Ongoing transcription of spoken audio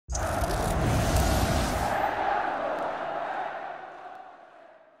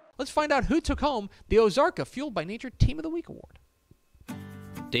Let's find out who took home the Ozarka Fueled by Nature Team of the Week award.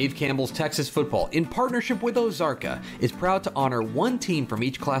 Dave Campbell's Texas Football, in partnership with Ozarka, is proud to honor one team from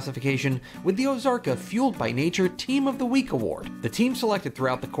each classification with the Ozarka Fueled by Nature Team of the Week award. The teams selected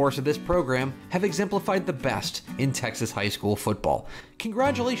throughout the course of this program have exemplified the best in Texas high school football.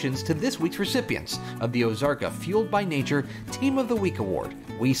 Congratulations to this week's recipients of the Ozarka Fueled by Nature Team of the Week award.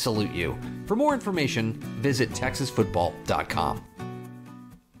 We salute you. For more information, visit texasfootball.com.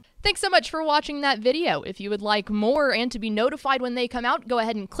 Thanks so much for watching that video. If you would like more and to be notified when they come out, go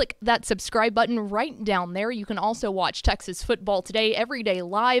ahead and click that subscribe button right down there. You can also watch Texas Football Today every day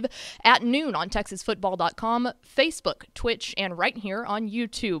live at noon on texasfootball.com, Facebook, Twitch, and right here on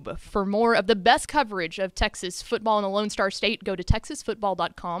YouTube. For more of the best coverage of Texas football in the Lone Star State, go to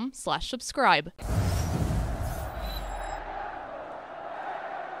texasfootball.com/subscribe.